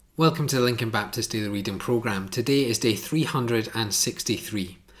Welcome to the Lincoln Baptist Daily Reading Programme. Today is day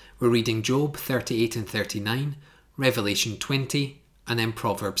 363. We're reading Job 38 and 39, Revelation 20, and then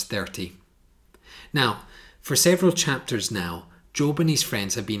Proverbs 30. Now, for several chapters now, Job and his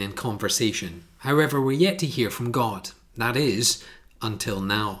friends have been in conversation. However, we're yet to hear from God. That is, until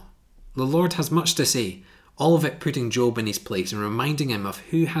now. The Lord has much to say, all of it putting Job in his place and reminding him of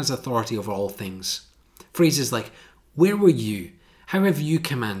who has authority over all things. Phrases like, "Where were you? How have you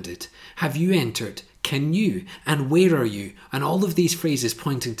commanded? Have you entered? Can you? And where are you?" And all of these phrases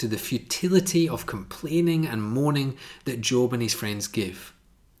pointing to the futility of complaining and moaning that Job and his friends give.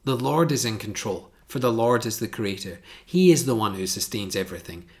 The Lord is in control, for the Lord is the creator. He is the one who sustains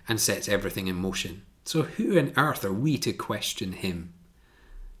everything and sets everything in motion. So who on earth are we to question him?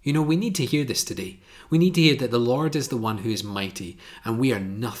 You know, we need to hear this today. We need to hear that the Lord is the one who is mighty, and we are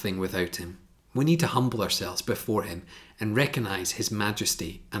nothing without him. We need to humble ourselves before him and recognize his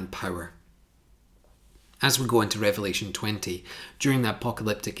majesty and power. As we go into Revelation 20, during the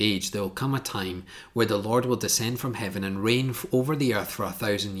apocalyptic age, there will come a time where the Lord will descend from heaven and reign over the earth for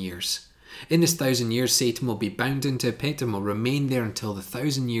 1,000 years. In this 1,000 years, Satan will be bound into a pit and will remain there until the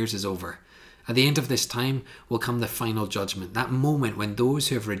 1,000 years is over. At the end of this time will come the final judgment, that moment when those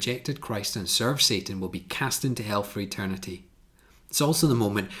who have rejected Christ and serve Satan will be cast into hell for eternity. It's also the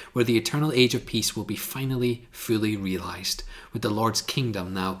moment where the eternal age of peace will be finally, fully realised, with the Lord's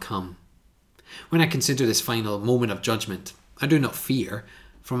kingdom now come. When I consider this final moment of judgment, I do not fear,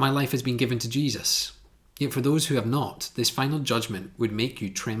 for my life has been given to Jesus. Yet for those who have not, this final judgment would make you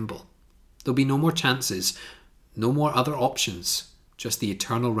tremble. There'll be no more chances, no more other options, just the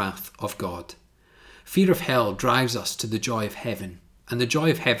eternal wrath of God. Fear of hell drives us to the joy of heaven, and the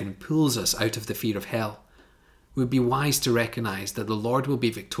joy of heaven pulls us out of the fear of hell. It would be wise to recognise that the Lord will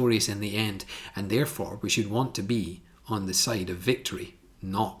be victorious in the end, and therefore we should want to be on the side of victory,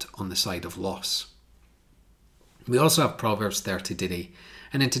 not on the side of loss. We also have Proverbs 30 today,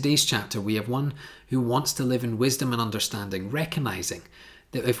 and in today's chapter we have one who wants to live in wisdom and understanding, recognising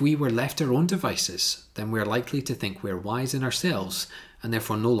that if we were left to our own devices, then we are likely to think we are wise in ourselves and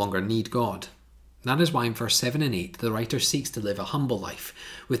therefore no longer need God. That is why in verse 7 and 8 the writer seeks to live a humble life,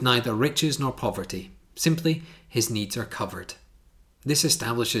 with neither riches nor poverty. Simply, his needs are covered. This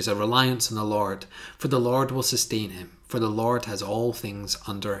establishes a reliance on the Lord, for the Lord will sustain him, for the Lord has all things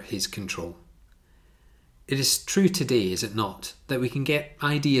under his control. It is true today, is it not, that we can get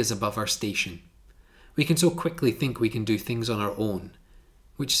ideas above our station. We can so quickly think we can do things on our own,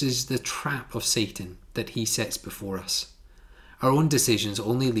 which is the trap of Satan that he sets before us. Our own decisions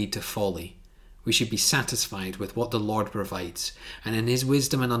only lead to folly. We should be satisfied with what the Lord provides, and in his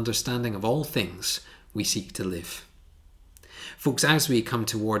wisdom and understanding of all things, we seek to live. Folks, as we come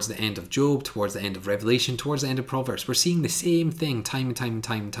towards the end of Job, towards the end of Revelation, towards the end of Proverbs, we're seeing the same thing time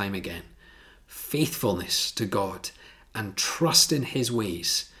and time again. Faithfulness to God and trust in his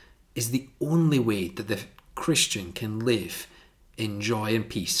ways is the only way that the Christian can live in joy and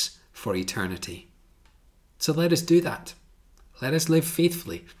peace for eternity. So let us do that. Let us live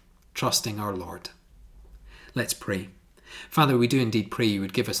faithfully, trusting our Lord. Let's pray. Father, we do indeed pray you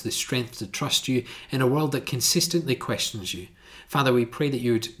would give us the strength to trust you in a world that consistently questions you. Father, we pray that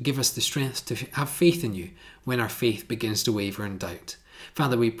you would give us the strength to have faith in you when our faith begins to waver and doubt.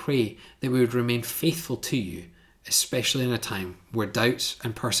 Father, we pray that we would remain faithful to you, especially in a time where doubts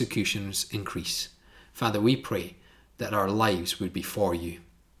and persecutions increase. Father, we pray that our lives would be for you.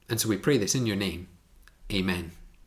 And so we pray this in your name. Amen.